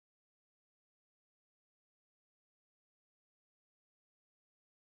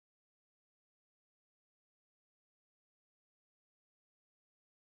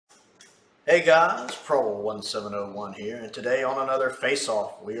Hey guys, Prowl 1701 here, and today on another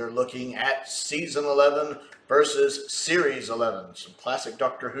face-off, we are looking at Season 11 versus Series 11, some classic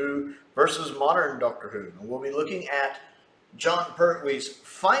Doctor Who versus modern Doctor Who. And we'll be looking at John Pertwee's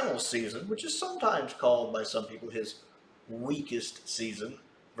final season, which is sometimes called by some people his weakest season,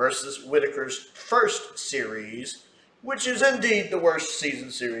 versus Whittaker's first series, which is indeed the worst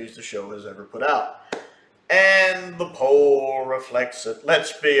season series the show has ever put out. And the poll reflects it.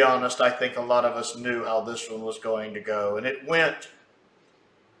 Let's be honest, I think a lot of us knew how this one was going to go, and it went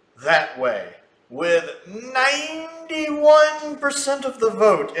that way, with 91% of the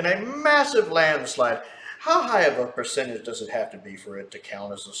vote in a massive landslide. How high of a percentage does it have to be for it to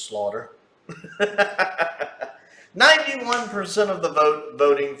count as a slaughter? 91% of the vote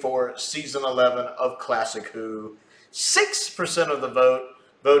voting for Season 11 of Classic Who, 6% of the vote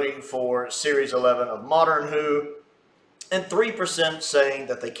voting for Series 11 of Modern Who, and 3% saying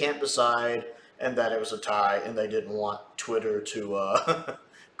that they can't decide and that it was a tie and they didn't want Twitter to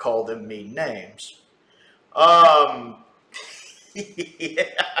call them mean names. Yeah.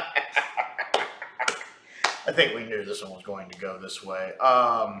 I think we knew this one was going to go this way.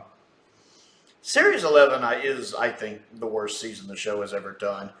 Series 11 is, I think, the worst season the show has ever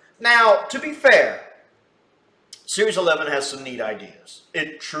done. Now, to be fair, Series 11 has some neat ideas.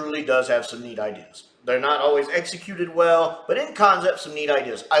 It truly does have some neat ideas. They're not always executed well, but in concept, some neat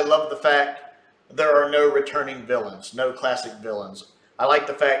ideas. I love the fact there are no returning villains, no classic villains. I like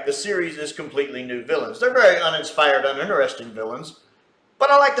the fact the series is completely new villains. They're very uninspired, uninteresting villains, but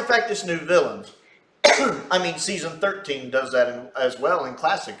I like the fact it's new villains. I mean, Season 13 does that as well in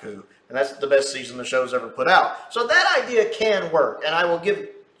Classic Who, and that's the best season the show's ever put out. So that idea can work, and I will give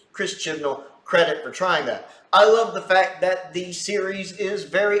Chris Chibnall credit for trying that. I love the fact that the series is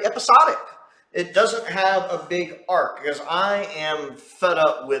very episodic. It doesn't have a big arc, because I am fed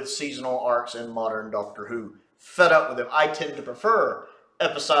up with seasonal arcs in modern Doctor Who. Fed up with them. I tend to prefer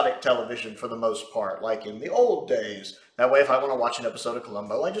episodic television for the most part, like in the old days. That way, if I want to watch an episode of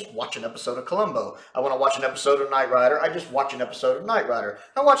Columbo, I just watch an episode of Columbo. I want to watch an episode of Knight Rider, I just watch an episode of Knight Rider.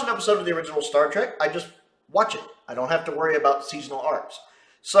 I watch an episode of the original Star Trek, I just watch it. I don't have to worry about seasonal arcs.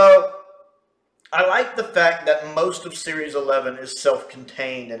 So I like the fact that most of Series 11 is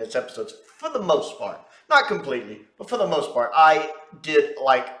self-contained in its episodes, for the most part. Not completely, but for the most part. I did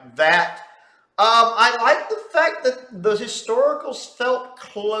like that. I like the fact that the historicals felt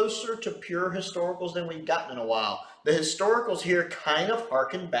closer to pure historicals than we've gotten in a while. The historicals here kind of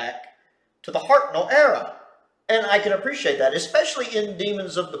harken back to the Hartnell era. And I can appreciate that, especially in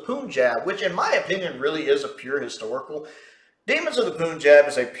Demons of the Punjab, which in my opinion really is a pure historical. Demons of the Punjab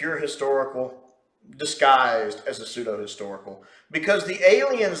is a pure historical disguised as a pseudo-historical, because the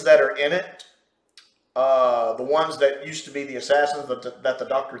aliens that are in it, the ones that used to be the assassins that the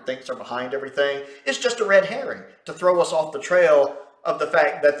Doctor thinks are behind everything, is just a red herring to throw us off the trail of the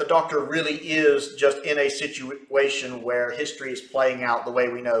fact that the Doctor really is just in a situation where history is playing out the way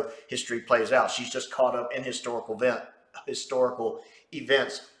we know history plays out. She's just caught up in historical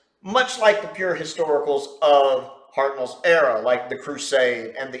events, much like the pure historicals of Hartnell's era, like the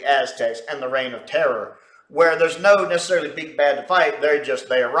Crusade and the Aztecs and the Reign of Terror, where there's no necessarily big bad to fight.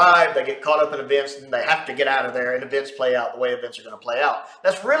 They arrive, they get caught up in events, and they have to get out of there, and events play out the way events are going to play out.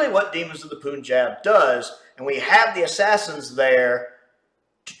 That's really what Demons of the Punjab does, and we have the assassins there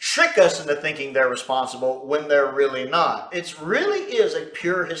to trick us into thinking they're responsible when they're really not. It really is a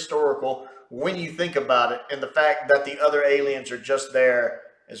pure historical when you think about it, and the fact that the other aliens are just there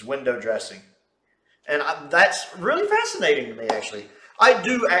as window dressing. And that's really fascinating to me, actually. I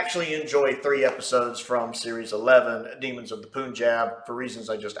do actually enjoy 3 episodes from Series 11, Demons of the Punjab, for reasons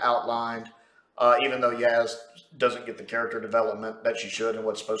I just outlined. Even though Yaz doesn't get the character development that she should in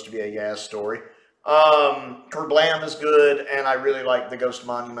what's supposed to be a Yaz story. Kerblam is good, and I really like the Ghost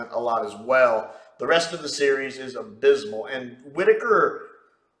Monument a lot as well. The rest of the series is abysmal, and Whittaker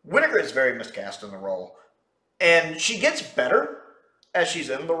is very miscast in the role. And she gets better as she's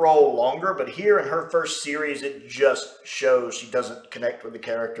in the role longer, but here in her first series, it just shows she doesn't connect with the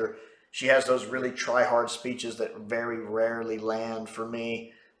character. She has those really try-hard speeches that very rarely land for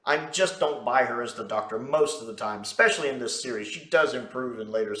me. I just don't buy her as the Doctor most of the time, especially in this series. She does improve in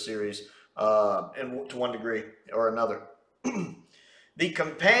later series, to one degree or another. The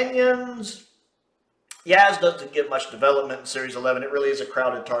companions, Yaz doesn't get much development in Series 11. It really is a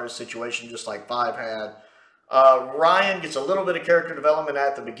crowded TARDIS situation, just like 5 had. Ryan gets a little bit of character development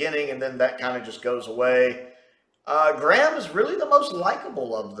at the beginning, and then that kind of just goes away. Graham is really the most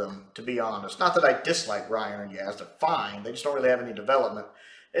likable of them, to be honest. Not that I dislike Ryan or Yaz, they're fine. They just don't really have any development.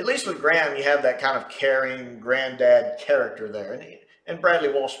 At least with Graham, you have that kind of caring granddad character there. And and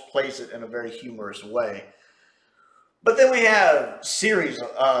Bradley Walsh plays it in a very humorous way. But then we have season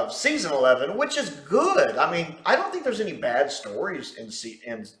 11, which is good. I mean, I don't think there's any bad stories in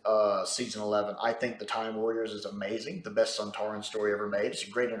season 11. I think the Time Warriors is amazing, the best Sontaran story ever made. It's a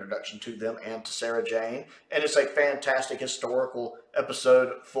great introduction to them and to Sarah Jane, and it's a fantastic historical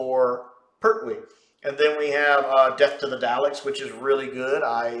episode for Pertwee. And then we have Death to the Daleks, which is really good.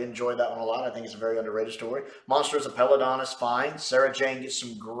 I enjoyed that one a lot. I think it's a very underrated story. Monsters of Peladon is fine. Sarah Jane gets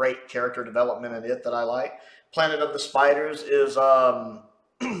some great character development in it that I like. Planet of the Spiders is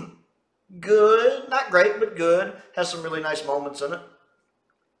good. Not great, but good. Has some really nice moments in it.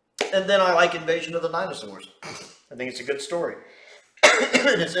 And then I like Invasion of the Dinosaurs. I think it's a good story.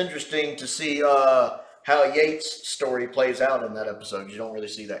 And it's interesting to see how Yates' story plays out in that episode. You don't really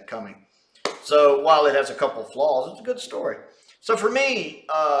see that coming. So while it has a couple of flaws, it's a good story. So for me,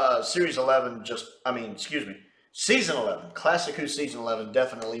 Season 11, Classic Who Season 11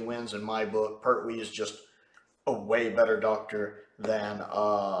 definitely wins in my book. Pertwee is just a way better Doctor than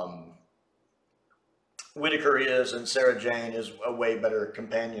Whittaker is, and Sarah Jane is a way better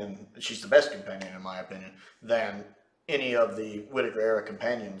companion. She's the best companion, in my opinion, than any of the Whittaker-era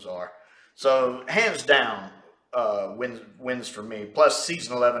companions are. So, hands down, wins for me. Plus,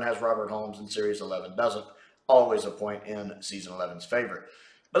 Season 11 has Robert Holmes, and Series 11 doesn't. Always a point in Season 11's favor.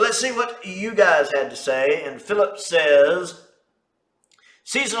 But let's see what you guys had to say. And Philip says,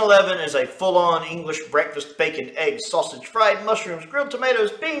 Season 11 is a full-on English breakfast, bacon, eggs, sausage, fried mushrooms, grilled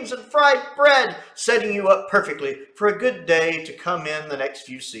tomatoes, beans, and fried bread, setting you up perfectly for a good day to come in the next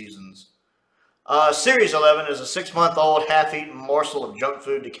few seasons. Series 11 is a 6-month-old, half-eaten morsel of junk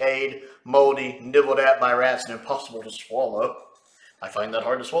food, decayed, moldy, nibbled at by rats, and impossible to swallow. I find that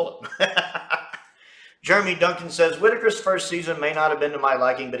hard to swallow. Jeremy Duncan says, Whittaker's first season may not have been to my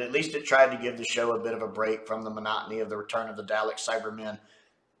liking, but at least it tried to give the show a bit of a break from the monotony of the return of the Dalek, Cybermen,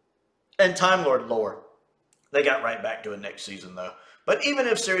 and Time Lord lore. They got right back to it next season, though. But even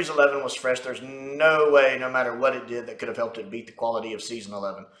if Series 11 was fresh, there's no way, no matter what it did, that could have helped it beat the quality of Season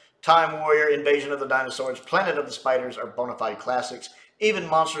 11. Time Warrior, Invasion of the Dinosaurs, Planet of the Spiders are bona fide classics. Even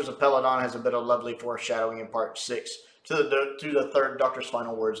Monsters of Peladon has a bit of lovely foreshadowing in Part 6 to the third Doctor's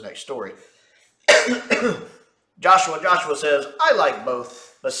final words next story. Joshua says, I like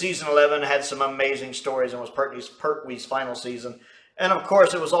both, but Season 11 had some amazing stories and was Pertwee's final season. And of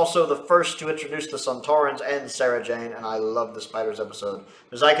course, it was also the first to introduce the Sontarans and Sarah Jane, and I love the Spiders episode,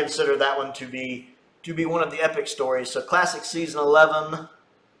 as I consider that one to be one of the epic stories. So classic Season 11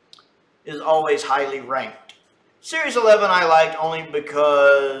 is always highly ranked. Series 11 I liked only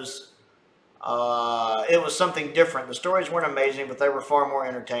because it was something different. The stories weren't amazing, but they were far more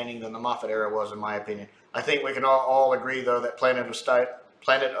entertaining than the Moffat era was, in my opinion. I think we can all agree, though, that Planet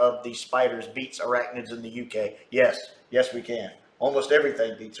of the Spiders beats Arachnids in the UK. Yes, we can. Almost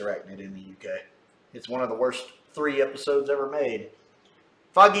everything beats Arachnid in the UK. It's one of the worst 3 episodes ever made.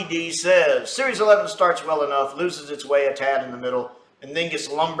 Foggy D says, Series 11 starts well enough, loses its way a tad in the middle, and then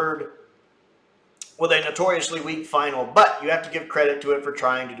gets lumbered with a notoriously weak final, but you have to give credit to it for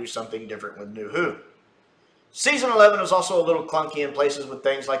trying to do something different with New Who. Season 11 is also a little clunky in places with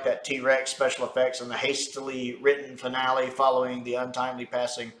things like that T-Rex special effects and the hastily written finale following the untimely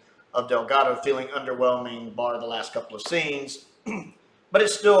passing of Delgado, feeling underwhelming bar the last couple of scenes. But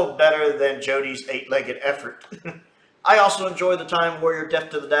it's still better than Jodie's 8-legged effort. I also enjoy the Time Warrior,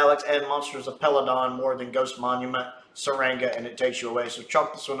 Death to the Daleks, and Monsters of Peladon more than Ghost Monument, Saranga, and It Takes You Away. So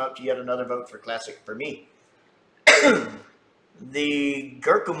chalk this one up to yet another vote for classic for me. The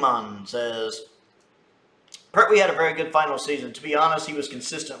Gurkuman says, Pertwee had a very good final season. To be honest, he was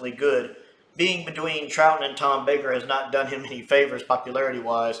consistently good. Being between Troughton and Tom Baker has not done him any favors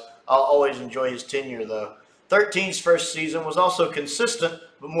popularity-wise. I'll always enjoy his tenure, though. 13's first season was also consistent,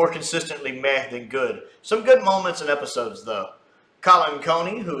 but more consistently meh than good. Some good moments and episodes, though. Colin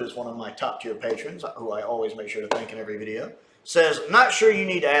Coney, who is one of my top-tier patrons, who I always make sure to thank in every video, says, not sure you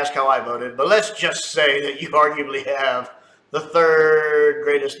need to ask how I voted, but let's just say that you arguably have the third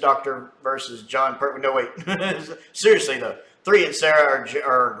greatest Doctor versus John Pertwee. No, wait. Seriously, though. 3 and Sarah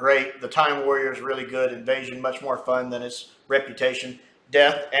are great. The Time Warrior is really good. Invasion, much more fun than its reputation.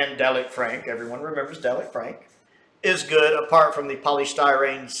 Death and Dalek Frank, everyone remembers Dalek Frank, is good, apart from the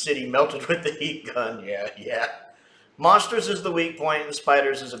polystyrene city melted with the heat gun. Yeah. Monsters is the weak point, and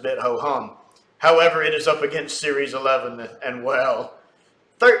Spiders is a bit ho-hum. However, it is up against Series 11, and well,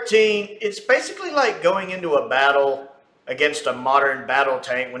 13, it's basically like going into a battle against a modern battle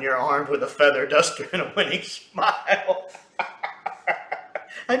tank when you're armed with a feather duster and a winning smile.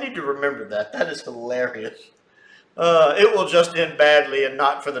 I need to remember that. That is hilarious. It will just end badly and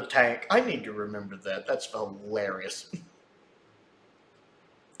not for the tank. I need to remember that. That's hilarious.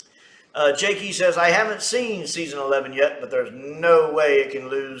 Jakey says, I haven't seen season 11 yet, but there's no way it can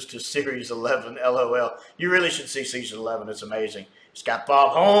lose to series 11, LOL. You really should see season 11. It's amazing. It's got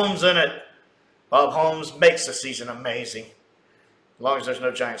Bob Holmes in it. Bob Holmes makes the season amazing. As long as there's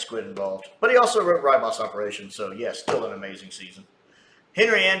no giant squid involved. But he also wrote Ribos Operation, so yeah, still an amazing season.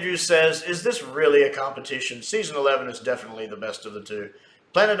 Henry Andrews says, is this really a competition? Season 11 is definitely the best of the two.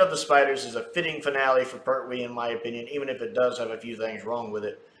 Planet of the Spiders is a fitting finale for Pertwee, in my opinion, even if it does have a few things wrong with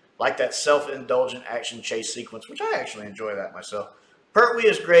it. Like that self-indulgent action chase sequence, which I actually enjoy that myself. Pertwee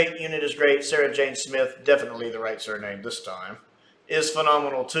is great, Unit is great, Sarah Jane Smith, definitely the right surname this time, is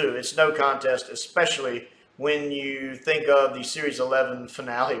phenomenal too. It's no contest, especially when you think of the Series 11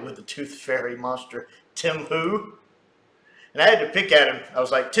 finale with the Tooth Fairy monster, Tim Who? And I had to pick at him. I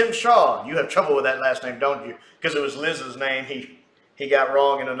was like, Tim Shaw, you have trouble with that last name, don't you? Because it was Liz's name he got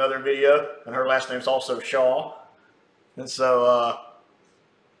wrong in another video, and her last name's also Shaw. And so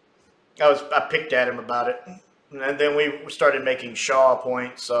I picked at him about it. And then we started making Shaw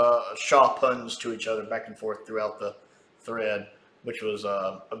points, Shaw puns to each other back and forth throughout the thread, which was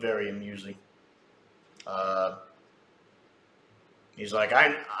very amusing. He's like,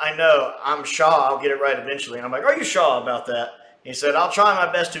 I know, I'm Shaw, I'll get it right eventually. And I'm like, are you Shaw about that? He said, I'll try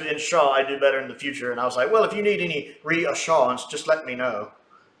my best to ensure I do better in the future. And I was like, well, if you need any reassurance, just let me know.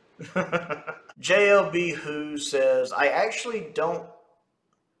 JLBWHO says, I actually don't...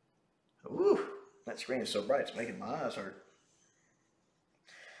 Ooh, that screen is so bright, it's making my eyes hurt.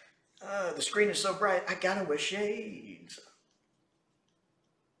 The screen is so bright, I gotta wear shades.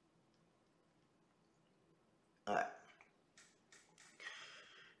 Alright.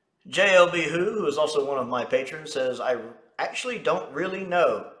 JLBWHO, who is also one of my patrons, says, I actually don't really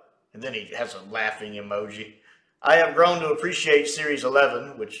know. And then he has a laughing emoji. I have grown to appreciate Series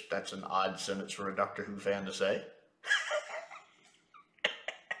 11, which that's an odd sentence for a Doctor Who fan to say.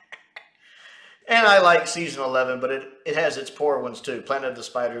 And I like Season 11, but it has its poor ones too. Planet of the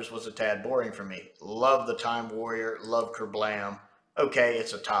Spiders was a tad boring for me. Love the Time Warrior, love Kerblam. Okay,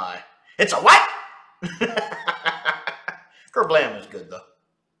 it's a tie. It's a what? Kerblam is good though.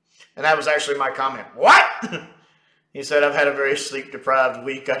 And that was actually my comment. What? He said, I've had a very sleep-deprived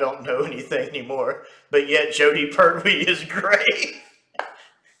week. I don't know anything anymore. But yet, Jodie Pertwee is great.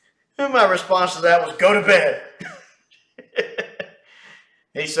 And my response to that was, go to bed.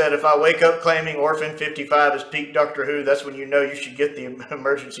 He said, if I wake up claiming Orphan 55 is peak Doctor Who, that's when you know you should get the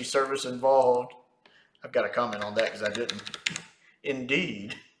emergency service involved. I've got a comment on that because I didn't.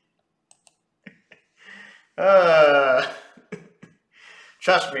 Indeed.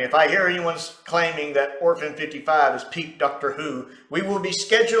 Trust me, if I hear anyone claiming that Orphan 55 is peak Doctor Who, we will be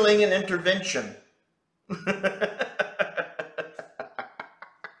scheduling an intervention.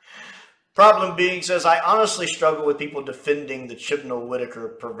 Problem being says, I honestly struggle with people defending the Chibnall Whittaker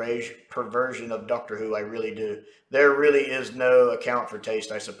perversion of Doctor Who. I really do. There really is no account for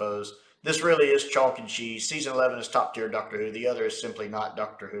taste, I suppose. This really is chalk and cheese. Season 11 is top tier Doctor Who. The other is simply not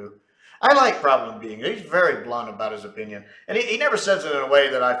Doctor Who. I like Problem Being. He's very blunt about his opinion. And he never says it in a way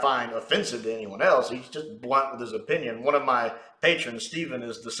that I find offensive to anyone else. He's just blunt with his opinion. One of my patrons, Stephen,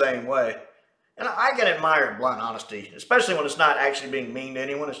 is the same way. And I can admire blunt honesty, especially when it's not actually being mean to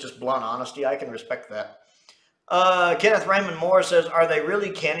anyone. It's just blunt honesty. I can respect that. Kenneth Raymond Moore says, are they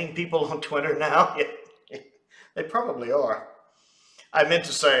really canning people on Twitter now? They probably are. I meant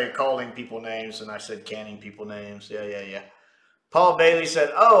to say calling people names, and I said canning people names. Yeah. Paul Bailey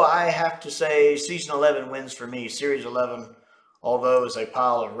said, oh, I have to say Season 11 wins for me. Series 11, although is a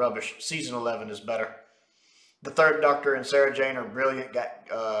pile of rubbish, Season 11 is better. The Third Doctor and Sarah Jane are brilliant,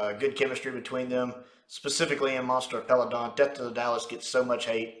 got good chemistry between them, specifically in Monster of Peladon. Death to the Daleks gets so much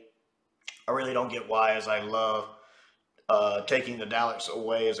hate. I really don't get why, as I love taking the Daleks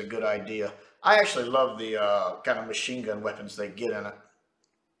away is a good idea. I actually love the kind of machine gun weapons they get in it.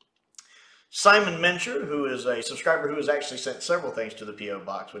 Simon Mencher, who is a subscriber who has actually sent several things to the P.O.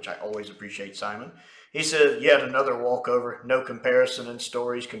 Box, which I always appreciate, Simon. He said, yet another walkover, no comparison in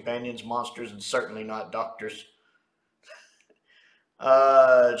stories, companions, monsters, and certainly not doctors.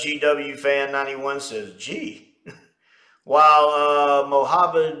 GW Fan 91 says, gee. While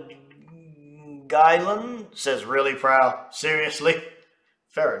Mohammed Gailan says, really Prowl? Seriously?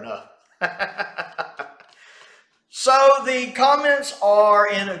 Fair enough. So the comments are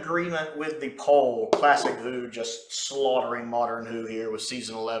in agreement with the poll. Classic Who just slaughtering Modern Who here with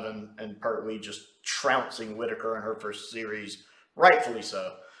Season 11 and Pertwee just trouncing Whittaker in her first series. Rightfully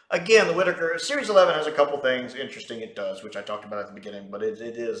so. Again, the Whittaker, Series 11 has a couple things interesting it does, which I talked about at the beginning, but it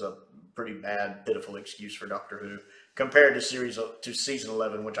is a pretty bad, pitiful excuse for Doctor Who compared to Season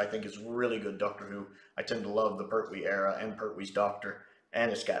 11, which I think is really good Doctor Who. I tend to love the Pertwee era and Pertwee's Doctor.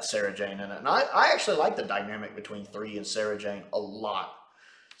 And it's got Sarah Jane in it. And I actually like the dynamic between 3 and Sarah Jane a lot.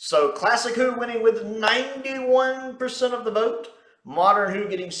 So Classic Who winning with 91% of the vote. Modern Who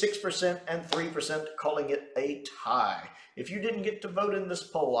getting 6% and 3% calling it a tie. If you didn't get to vote in this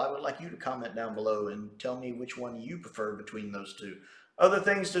poll, I would like you to comment down below and tell me which one you prefer between those two. Other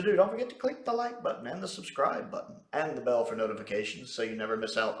things to do, don't forget to click the like button and the subscribe button and the bell for notifications so you never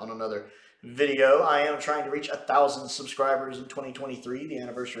miss out on another video. I am trying to reach 1,000 subscribers in 2023, the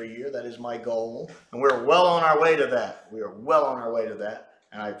anniversary year. That is my goal, and we're well on our way to that. We are well on our way to that.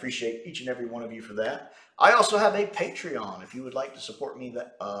 And I appreciate each and every one of you for that. I also have a Patreon. If you would like to support me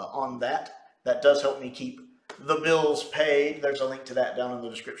on that, that does help me keep the bills paid. There's a link to that down in the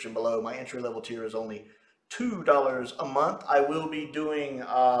description below. My entry-level tier is only $2 a month. I will be doing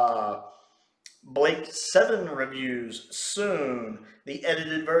Blake 7 reviews soon. The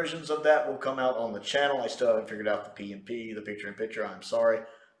edited versions of that will come out on the channel. I still haven't figured out the P&P, the picture-in-picture. I'm sorry.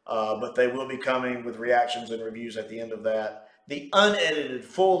 But they will be coming with reactions and reviews at the end of that. The unedited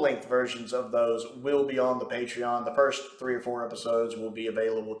full-length versions of those will be on the Patreon. The first 3 or 4 episodes will be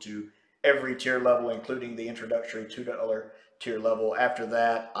available to every tier level, including the introductory $2 tier level. After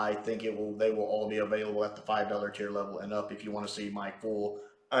that, I think they will all be available at the $5 tier level and up if you want to see my full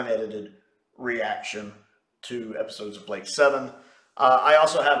unedited reaction to episodes of Blake 7. I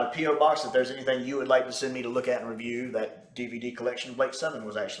also have a P.O. box if there's anything you would like to send me to look at and review. That DVD collection of Blake 7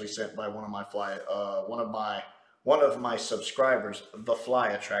 was actually sent by one of my subscribers, the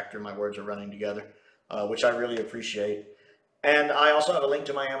Flyattractor. My words are running together, which I really appreciate. And I also have a link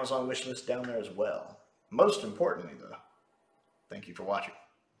to my Amazon wishlist down there as well. Most importantly, though, thank you for watching.